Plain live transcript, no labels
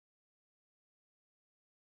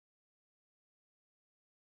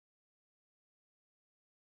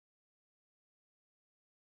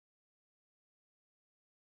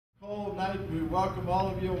Cold night, we welcome all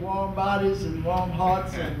of your warm bodies and warm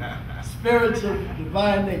hearts and spirits of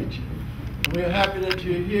divine nature. And we're happy that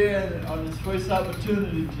you're here on this first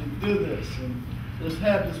opportunity to do this and just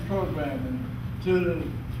have this program. And to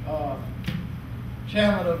the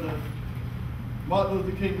chairman of the Martin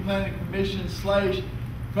Luther King Planning Commission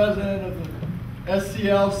 / president of the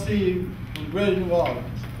SCLC from Greater New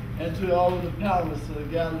Orleans, and to all of the panelists that are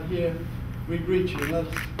gathered here, we greet you. Let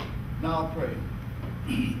us now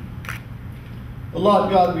pray. Oh,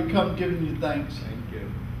 Lord God, we come giving you thanks. Thank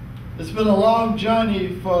you. It's been a long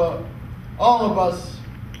journey for all of us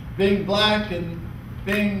being black and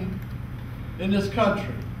being in this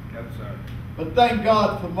country. Yes, sir. But thank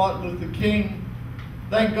God for Martin Luther King.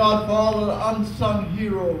 Thank God for all of the unsung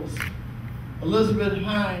heroes. Elizabeth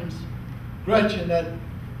Hines, Gretchen, at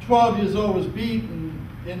 12 years old, was beaten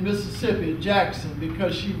in Mississippi, at Jackson,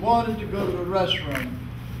 because she wanted to go to the restroom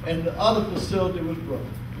and the other facility was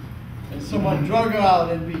broken. And someone drug her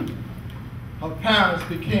out and beat her. Her parents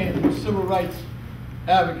became civil rights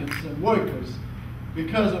advocates and workers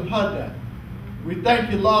because of her death. We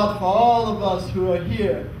thank you, Lord, for all of us who are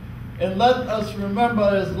here. And let us remember,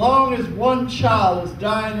 as long as one child is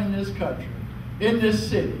dying in this country, in this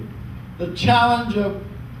city, the challenge of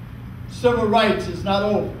civil rights is not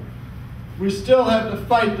over. We still have to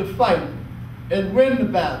fight the fight and win the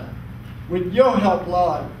battle. With your help,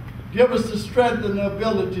 Lord, give us the strength and the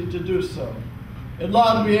ability to do so. And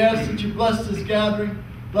Lord, we ask that you bless this gathering.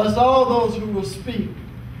 Bless all those who will speak.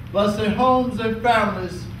 Bless their homes and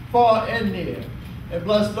families, far and near. And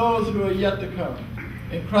bless those who are yet to come.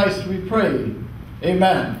 In Christ we pray.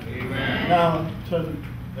 Amen. Amen. Now, turn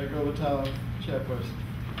back over to our chairperson.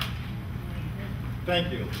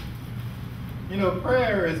 Thank you. You know,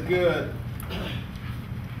 prayer is good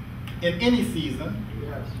in any season.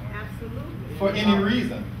 Yes. Absolutely. For any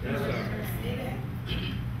reason. Yes, sir.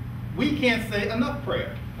 We can't say enough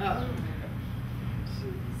prayer. Oh.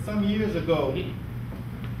 Some years ago,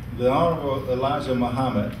 the Honorable Elijah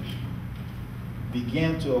Muhammad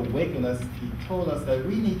began to awaken us. He told us that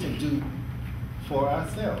we need to do for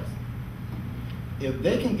ourselves. If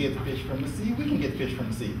they can get fish from the sea, we can get fish from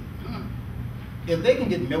the sea. If they can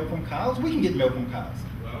get milk from cows, we can get milk from cows.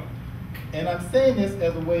 Well, And I'm saying this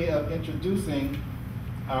as a way of introducing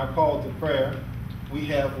our call to prayer. We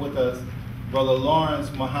have with us Brother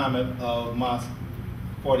Lawrence Muhammad of Mosque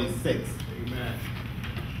 46. amen.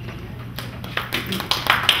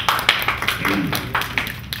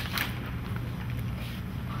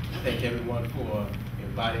 Thank everyone for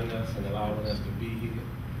inviting us and allowing us to be here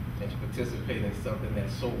and to participate in something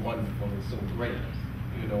that's so wonderful and so great.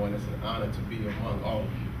 You know, and it's an honor to be among all of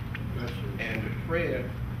you. And the prayer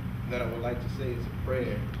that I would like to say is a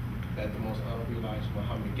prayer that the Most Honorable Elijah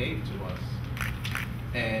Muhammad gave to us.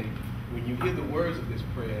 And when you hear the words of this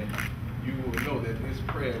prayer, you will know that this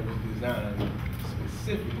prayer was designed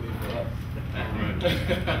specifically for us. All right.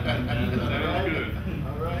 Sounds good.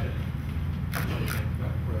 All right.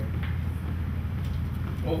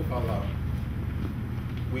 Oh Allah,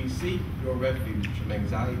 we seek your refuge from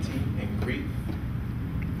anxiety and grief.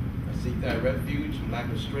 I seek thy refuge from lack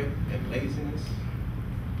of strength and laziness.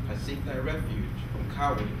 I seek thy refuge from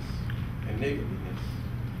cowardice and niggardliness.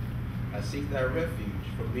 I seek thy refuge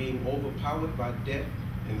from being overpowered by death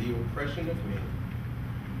and the oppression of men.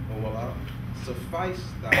 O Allah, suffice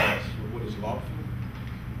thou us with what is lawful,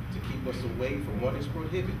 to keep us away from what is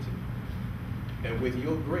prohibited. And with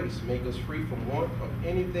your grace, make us free from want of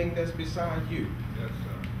anything that's beside you. Yes,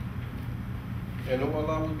 sir. And O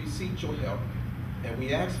Allah, we beseech your help, and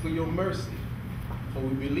we ask for your mercy, for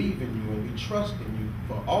we believe in you and we trust in you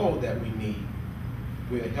for all that we need.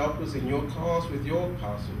 We are helpers in your cause with your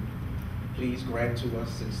apostle. Please grant to us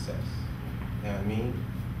success. Ameen.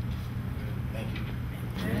 Thank you.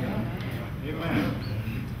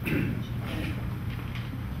 Amen.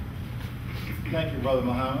 Thank you, Brother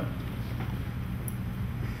Muhammad.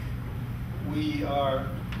 We are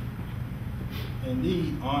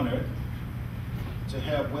indeed honored to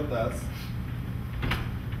have with us,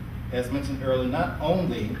 as mentioned earlier, not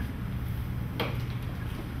only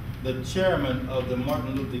the chairman of the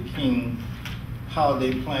Martin Luther King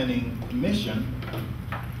Holiday Planning Commission,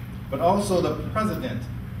 but also the president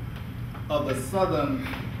of the Southern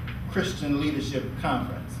Christian Leadership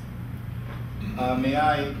Conference. May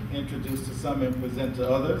I introduce to some and present to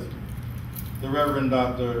others, the Reverend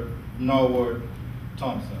Dr. Norwood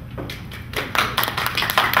Thompson.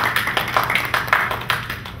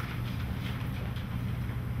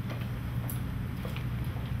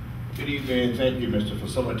 Good evening, thank you, Mr.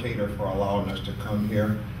 Facilitator, for allowing us to come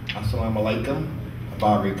here. Assalamu alaikum,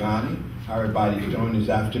 Abarigani. How everybody's doing this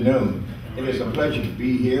afternoon. It is a pleasure to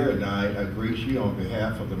be here, and I greet you on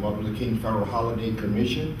behalf of the Martin Luther King Federal Holiday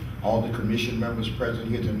Commission, all the commission members present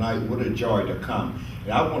here tonight. What a joy to come.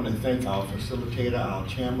 And I want to thank our facilitator, our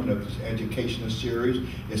chairman of this educational series.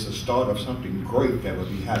 It's the start of something great that will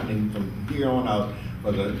be happening from here on out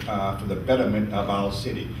for the betterment of our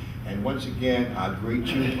city. And once again, I greet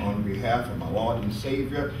you on behalf of my Lord and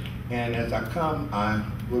Savior. And as I come, I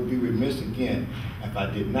will be remiss again if I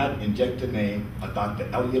did not inject the name of Dr.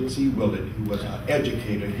 Elliot C. Willard, who was an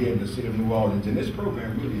educator here in the city of New Orleans. And this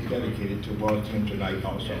program really is dedicated towards him tonight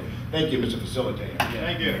also. Thank you, Mr. Facilitator.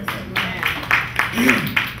 Thank you.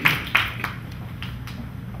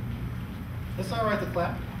 It's all right to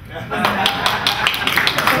clap.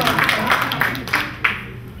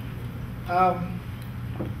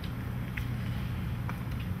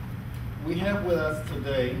 We have with us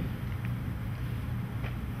today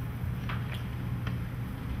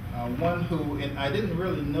one who, and I didn't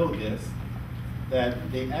really know this,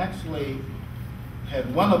 that they actually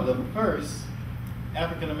had one of the first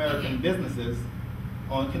African-American businesses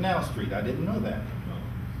on Canal Street. I didn't know that.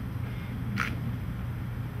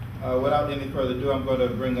 Without any further ado, I'm going to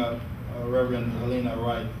bring up Reverend Helena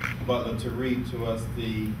Wright Butler to read to us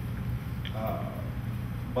the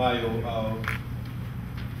bio of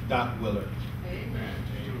Doc Willard. Amen.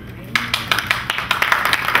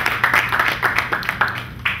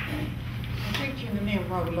 I preach in the name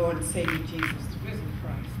of our Lord and Savior Jesus, the risen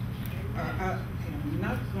Christ. I am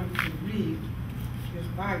not going to read his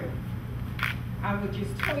Bible. I will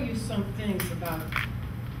just tell you some things about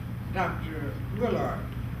Dr. Willard.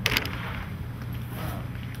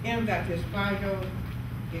 In that his Bible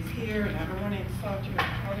is here, and I don't want to insult your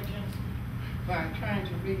intelligence by trying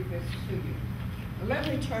to read this to you. But let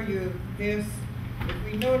me tell you this. If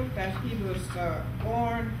we note that he was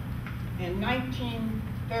born in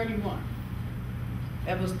 1931,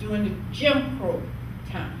 that was during the Jim Crow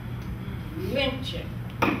time, lynching,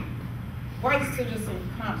 white citizen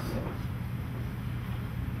council,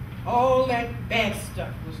 all that bad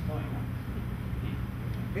stuff was going on.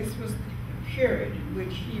 This was the period in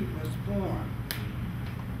which he was born.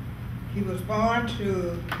 He was born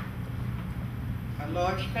to a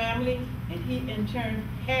large family, and he in turn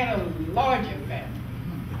had a larger family.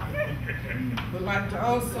 Would like to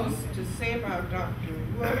also to say about Dr.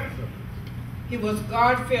 Willard, he was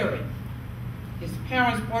God-fearing. His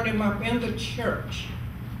parents brought him up in the church,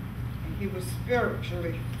 and he was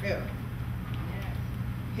spiritually filled.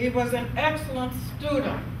 He was an excellent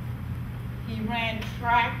student. He ran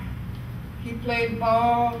track, he played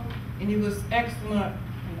ball, and he was excellent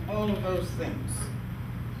in all of those things.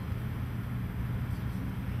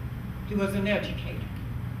 He was an educator,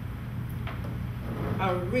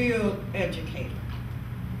 a real educator.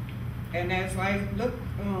 And as I look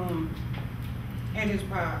at his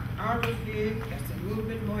biography, that's a little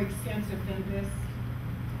bit more extensive than this,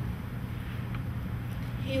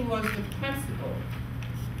 he was the principal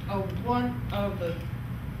of one of the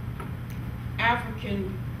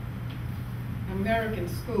African American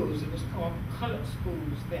schools. It was called colored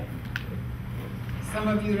schools then. Some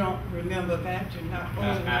of you don't remember that. You're not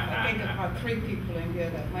old enough. I think there's about 3 people in here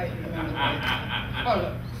that might remember that.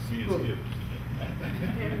 Colored school.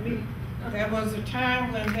 There was a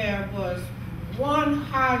time when there was one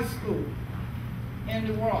high school in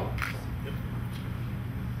New Orleans,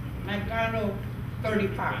 McDonald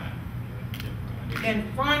 35. Then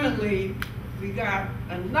finally, we got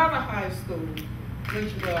another high school,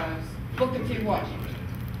 which was Booker T. Washington.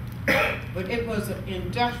 But it was an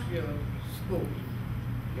industrial school.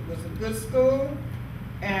 It was a good school,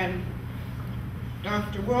 and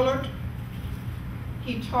Dr. Willard,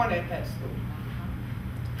 he taught at that school.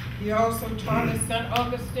 He also taught at St.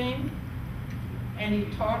 Augustine, and he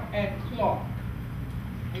taught at Clark.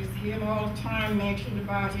 I used to hear him all the time mention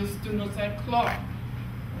about his students at Clark.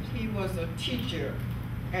 But he was a teacher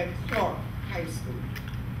at Clark High School.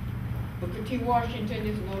 Booker T. Washington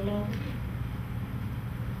is no longer here.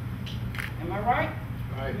 Am I right?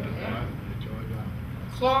 Right.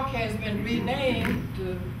 Clark has been renamed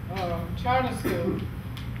to charter school.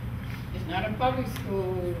 It's not a public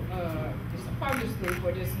school, it's a public school,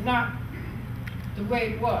 but it's not the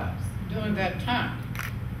way it was during that time.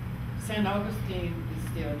 St. Augustine is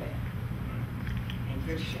still there, in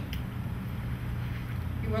good shape.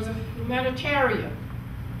 He was a humanitarian.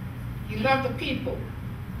 He loved the people.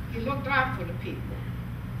 He looked out for the people.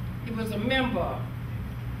 He was a member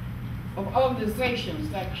of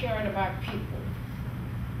organizations that cared about people.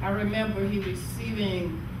 I remember he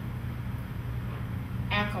receiving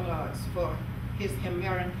accolades for his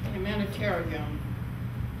humanitarian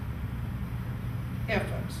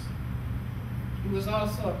efforts. He was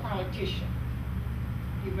also a politician.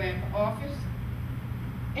 He ran for office,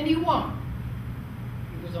 and he won.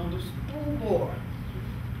 He was on the school board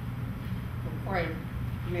for quite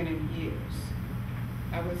many years.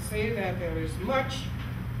 I would say that there is much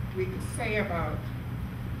we could say about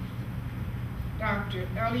Dr.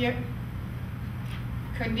 ELLIOT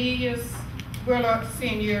Cornelius Willard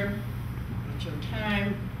Sr., but your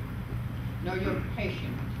time, nor your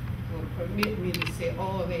patience will permit me to say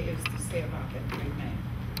all there is to say about that great man.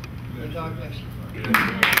 May God bless you.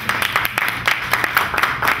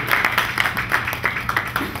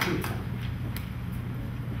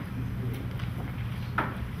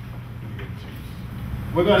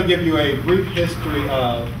 We're going to give you a brief history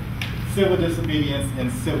of civil disobedience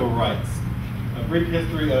and civil rights. A brief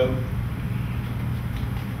history of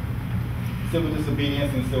civil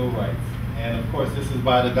disobedience and civil rights. And of course, this is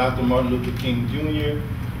by the Dr. Martin Luther King Jr.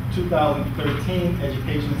 2013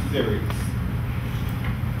 Education Series.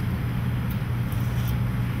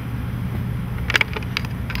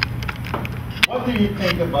 What do you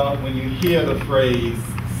think about when you hear the phrase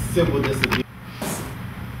civil disobedience?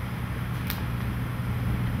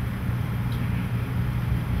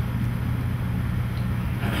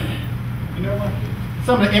 You know what?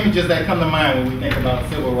 Some of the images that come to mind when we think about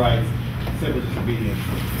civil rights, civil disobedience.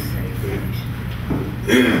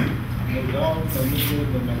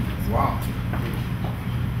 Wow.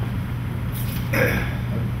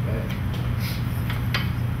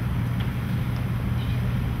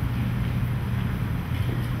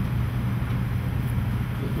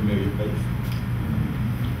 Familiar face.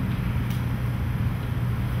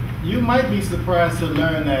 You might be surprised to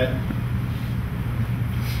learn that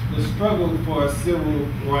the struggle for civil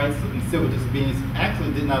rights and civil disobedience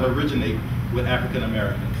actually did not originate with African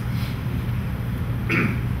Americans.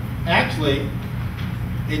 Actually,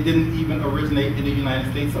 it didn't even originate in the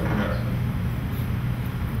United States of America.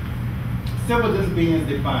 Civil disobedience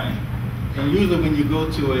defined, and usually when you go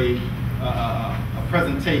to a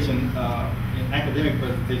presentation, an academic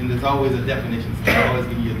presentation, there's always a definition, so they always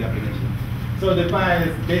give you a definition. So defined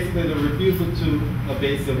is basically the refusal to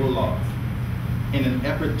obey civil laws in an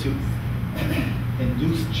effort to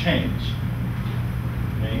induce change.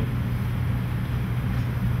 Okay?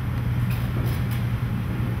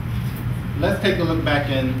 Let's take a look back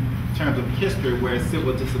in terms of history where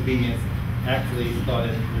civil disobedience actually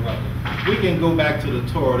started erupting. We can go back to the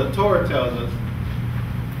Torah. The Torah tells us,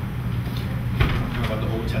 about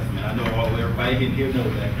the Old Testament, I know everybody in here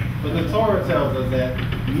knows that, but the Torah tells us that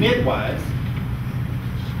midwives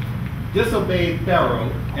disobeyed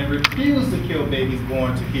Pharaoh and refused to kill babies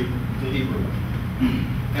born to Hebrews.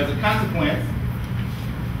 As a consequence,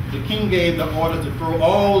 the king gave the order to throw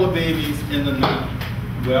all the babies in the Nile.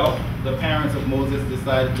 Well, the parents of Moses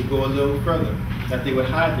decided to go a little further, that they would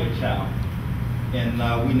hide their child. And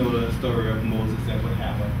we know the story of Moses and what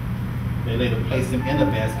happened. They later placed him in a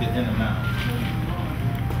basket in the Nile.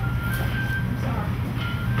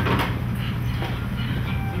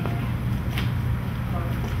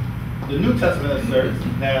 The New Testament asserts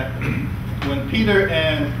that when Peter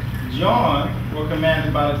and John were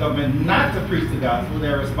commanded by the government not to preach the gospel,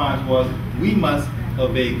 their response was, we must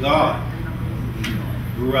obey God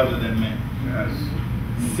rather than men.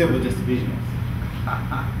 Yes. Civil disobedience.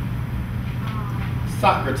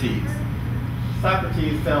 Socrates.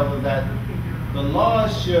 Socrates tells us that the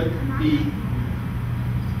laws should be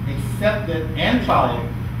accepted and followed,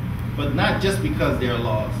 but not just because they're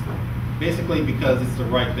laws. Basically because it's the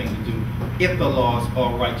right thing to do, if the laws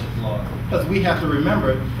are righteous laws. Because we have to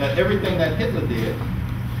remember that everything that Hitler did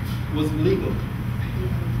was legal.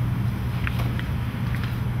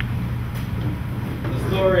 The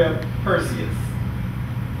story of Perseus.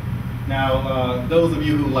 Now, those of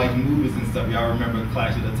you who like movies and stuff, y'all remember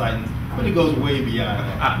Clash of the Titans, but it goes way beyond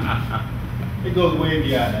that. It goes way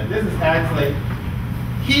beyond that. This is actually,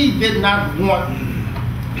 he did not want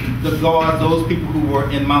the gods, those people who were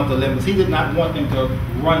in Mount Olympus, he did not want them to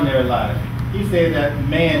run their lives. He said that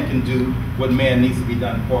man can do what man needs to be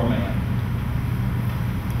done for man.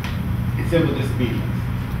 Civil disobedience.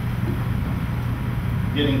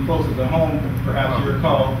 Getting closer to home, perhaps you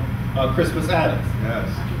recall Crispus Attucks. Yes.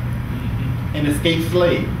 An escaped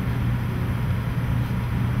slave.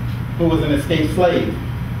 Who was an escaped slave.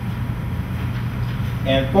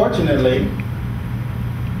 And fortunately,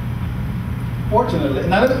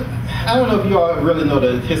 now, I don't know if you all really know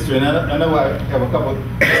the history, and I know I have a couple of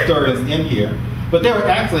historians in here, but they were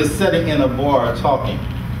actually sitting in a bar talking.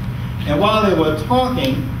 And while they were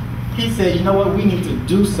talking, he said, you know what, we need to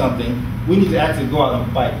do something. We need to actually go out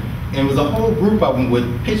and fight. And it was a whole group of them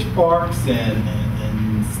with pitchforks and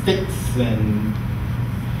sticks and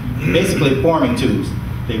basically forming tubes.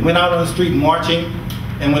 They went out on the street marching,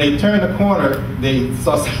 and when they turned the corner, they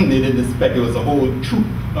saw something they didn't expect. It was a whole troop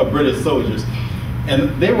of British soldiers.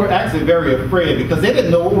 And they were actually very afraid because they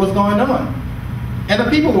didn't know what was going on. And the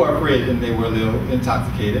people were afraid and they were a little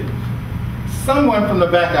intoxicated. Someone from the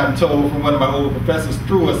back, I'm told, from one of my old professors,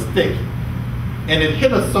 threw a stick and it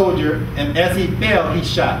hit a soldier, and as he fell, he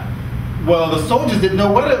shot. Well, the soldiers didn't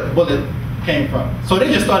know where the bullet came from, so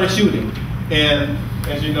they just started shooting. And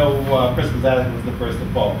as you know, Christmas Island was the first to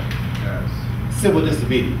fall. Yes. Civil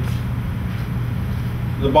disobedience.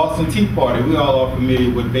 The Boston Tea Party, we all are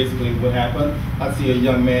familiar with basically what happened. I see a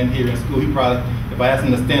young man here in school, he probably, if I ask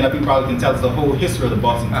him to stand up, he probably can tell us the whole history of the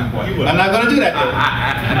Boston Tea Party. I'm not going to do that though.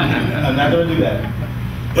 I'm not going to do that.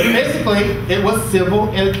 But basically, it was civil,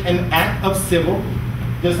 an act of civil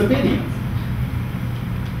disobedience.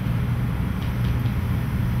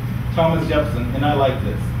 Thomas Jefferson, and I like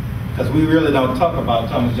this, because we really don't talk about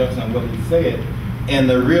Thomas Jefferson and what he said, and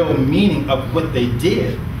the real meaning of what they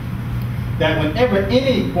did. That whenever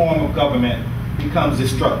any form of government becomes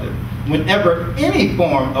destructive, whenever any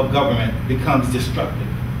form of government becomes destructive,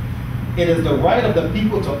 it is the right of the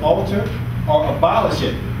people to alter or abolish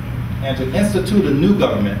it and to institute a new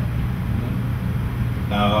government.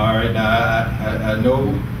 Now, all right, now I know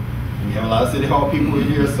we have a lot of City Hall people in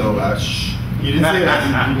here, so shh, you didn't say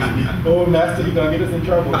that. Oh, Master, you're gonna get us in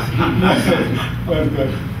trouble. That's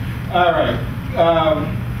good. All right,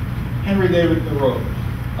 Henry David Thoreau.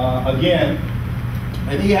 Again,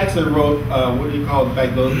 and he actually wrote what do you call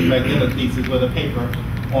back then a thesis with a paper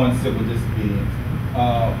on civil disobedience.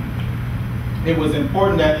 It was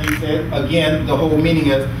important that he said, again, the whole meaning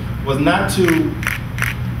was not to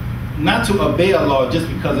obey a law just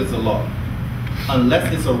because it's a law,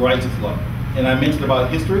 unless it's a righteous law. And I mentioned about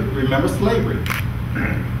history, remember slavery.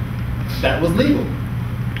 That was legal.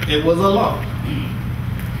 It was a law.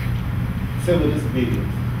 Civil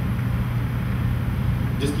disobedience.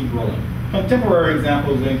 Just keep rolling. Contemporary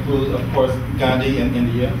examples include, of course, Gandhi in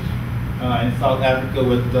India, in South Africa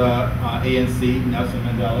with ANC, Nelson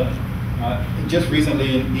Mandela, just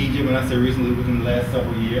recently in Egypt, when I say recently, within the last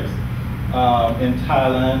several years, in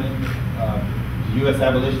Thailand, U.S.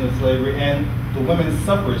 abolition of slavery, and the women's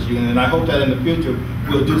suffrage union. And I hope that in the future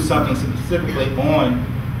we'll do something specifically on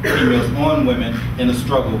females, on women in the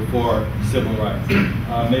struggle for civil rights.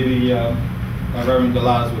 Maybe Reverend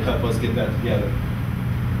Galatas would help us get that together.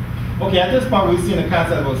 Okay, at this point we've seen the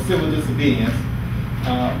concept of civil disobedience.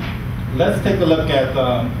 Let's take a look at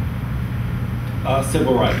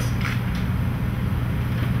civil rights.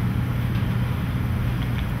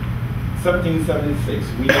 1776,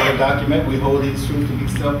 we have a document, we hold these truths to be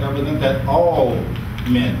self-evident that all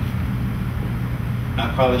men,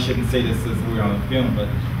 I probably shouldn't say this since we're on film, but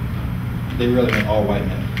they really meant all white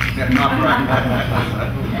men.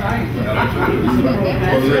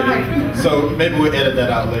 So maybe we'll edit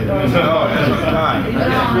that out later.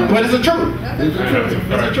 But it's the truth. It's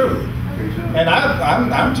the truth. And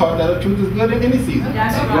I'm taught that the truth is good in any season.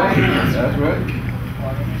 That's right. That's right.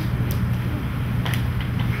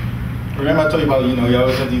 Remember I told you about, you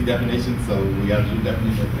always have these definitions, so we got to do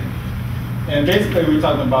definitions. And basically we're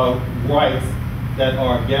talking about rights that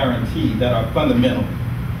are guaranteed, that are fundamental.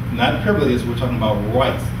 Not privileges, we're talking about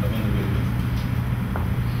rights of individuals.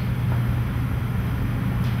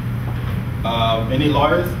 Any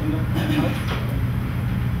lawyers in the house?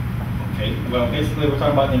 Okay, well basically we're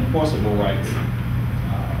talking about enforceable rights.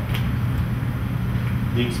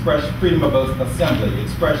 The freedom of assembly,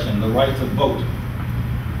 expression, the right to vote.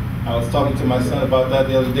 I was talking to my son about that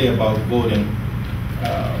the other day, about voting.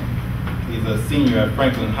 He's a senior at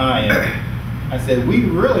Franklin High, and I said, we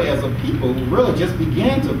really, as a people, really just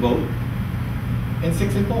began to vote in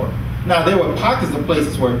 '64. Now, there were pockets of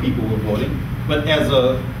places where people were voting, but as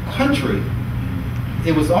a country,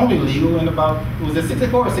 it was only legal in about, was it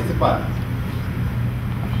 64 or 65?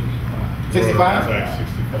 65?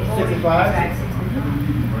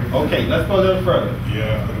 65? Okay, let's go a little further.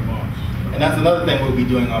 Yeah. And that's another thing we'll be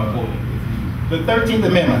doing on voting. The 13th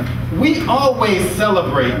Amendment. We always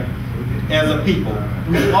celebrate, as a people,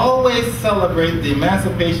 we always celebrate the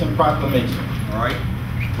Emancipation Proclamation. All right.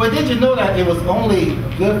 But did you know that it was only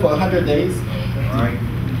good for 100 days? All right.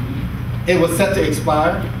 It was set to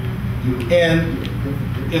expire. And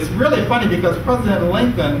it's really funny because President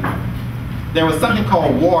Lincoln, there was something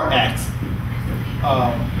called war acts.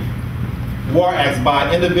 War acts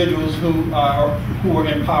by individuals who were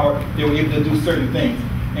in power. They were able to do certain things.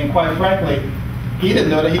 And quite frankly, he didn't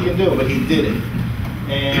know that he could do it, but he did it.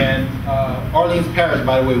 And Orleans Parish,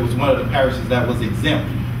 by the way, was one of the parishes that was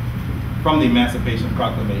exempt from the Emancipation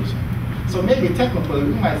Proclamation. So maybe technically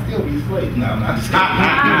we might still be slaves. No, I'm not just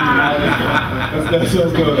kidding.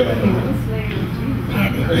 Let's go there.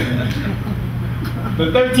 The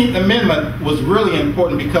 13th Amendment was really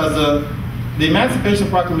important because the Emancipation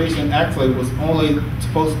Proclamation actually was only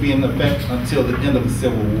supposed to be in effect until the end of the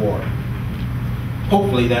Civil War.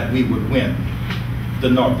 Hopefully that we would win, the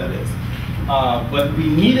North that is. But we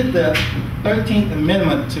needed the 13th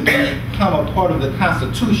Amendment to become a part of the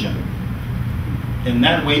Constitution. And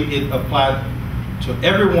that way it applied to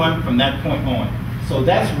everyone from that point on. So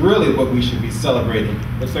that's really what we should be celebrating,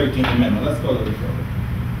 the 13th Amendment. Let's go a little further.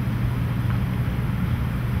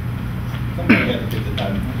 Somebody had to get the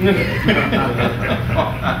time.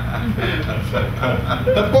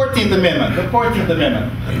 The 14th Amendment, the 14th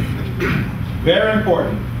Amendment. Very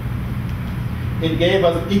important. It gave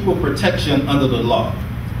us equal protection under the law.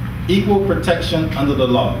 Equal protection under the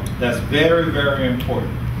law. That's very, very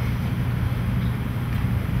important.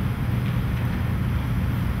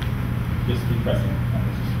 Just keep pressing.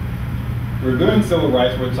 Reviewing civil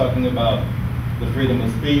rights, we're talking about the freedom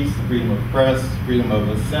of speech, the freedom of press, freedom of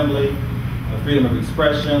assembly, freedom of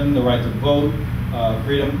expression, the right to vote,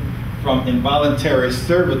 freedom from involuntary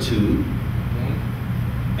servitude,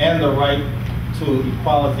 and the right to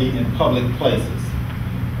equality in public places.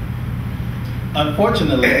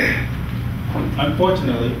 Unfortunately,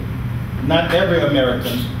 not every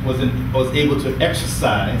American was able to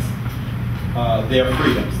exercise their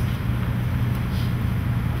freedoms.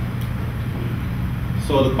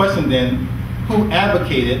 So the question then, who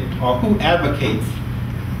advocated or who advocates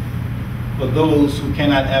for those who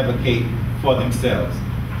cannot advocate for themselves?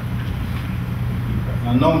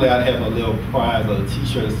 Now, normally I'd have a little prize or a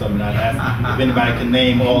t-shirt or something. I'd ask if anybody can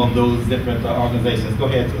name all of those different organizations. Go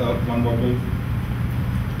ahead, one more please.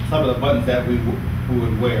 Some of the buttons that we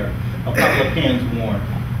would wear, a couple of pins worn.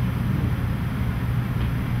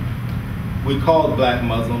 We called black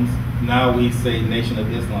Muslims, now we say Nation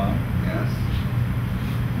of Islam. Yes.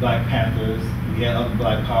 Black Panthers, we had other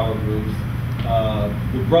black power groups.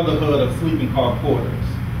 The Brotherhood of Sleeping Car Porters,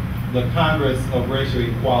 the Congress of Racial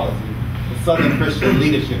Equality, the Southern Christian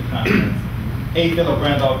Leadership Conference, A. Philip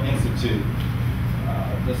Randolph Institute,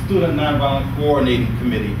 the Student Nonviolent Coordinating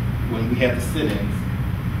Committee when we had the sit-ins.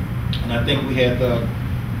 And I think we had a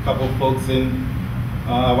couple of folks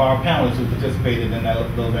of our panelists who participated in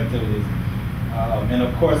those activities. And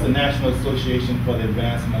of course, the National Association for the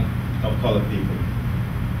Advancement of Colored People.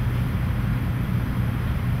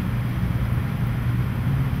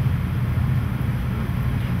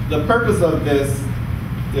 The purpose of this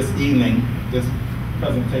evening, this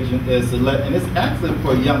presentation, is to and it's actually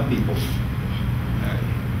for young people.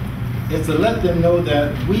 It's to let them know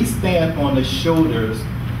that we stand on the shoulders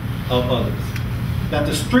of others. That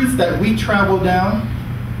the streets that we travel down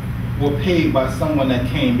were paved by someone that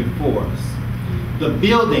came before us. The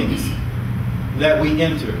buildings that we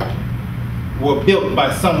enter were built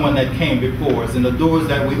by someone that came before us, and the doors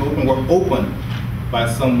that we open were opened by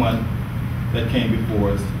someone that came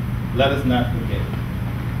before us. Let us not forget.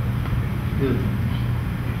 Do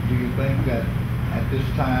you think that at this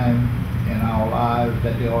time in our lives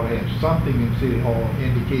that they ought to have something in City Hall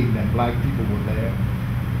indicating that black people were there?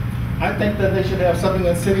 I think that they should have something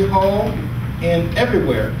in City Hall and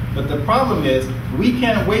everywhere. But the problem is, we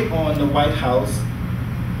can't wait on the White House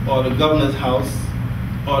or the governor's house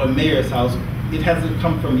or the mayor's house. It has to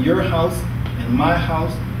come from your house and my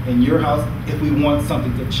house and your house if we want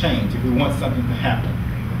something to change, if we want something to happen.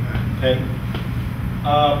 Okay?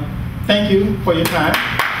 Thank you for your time.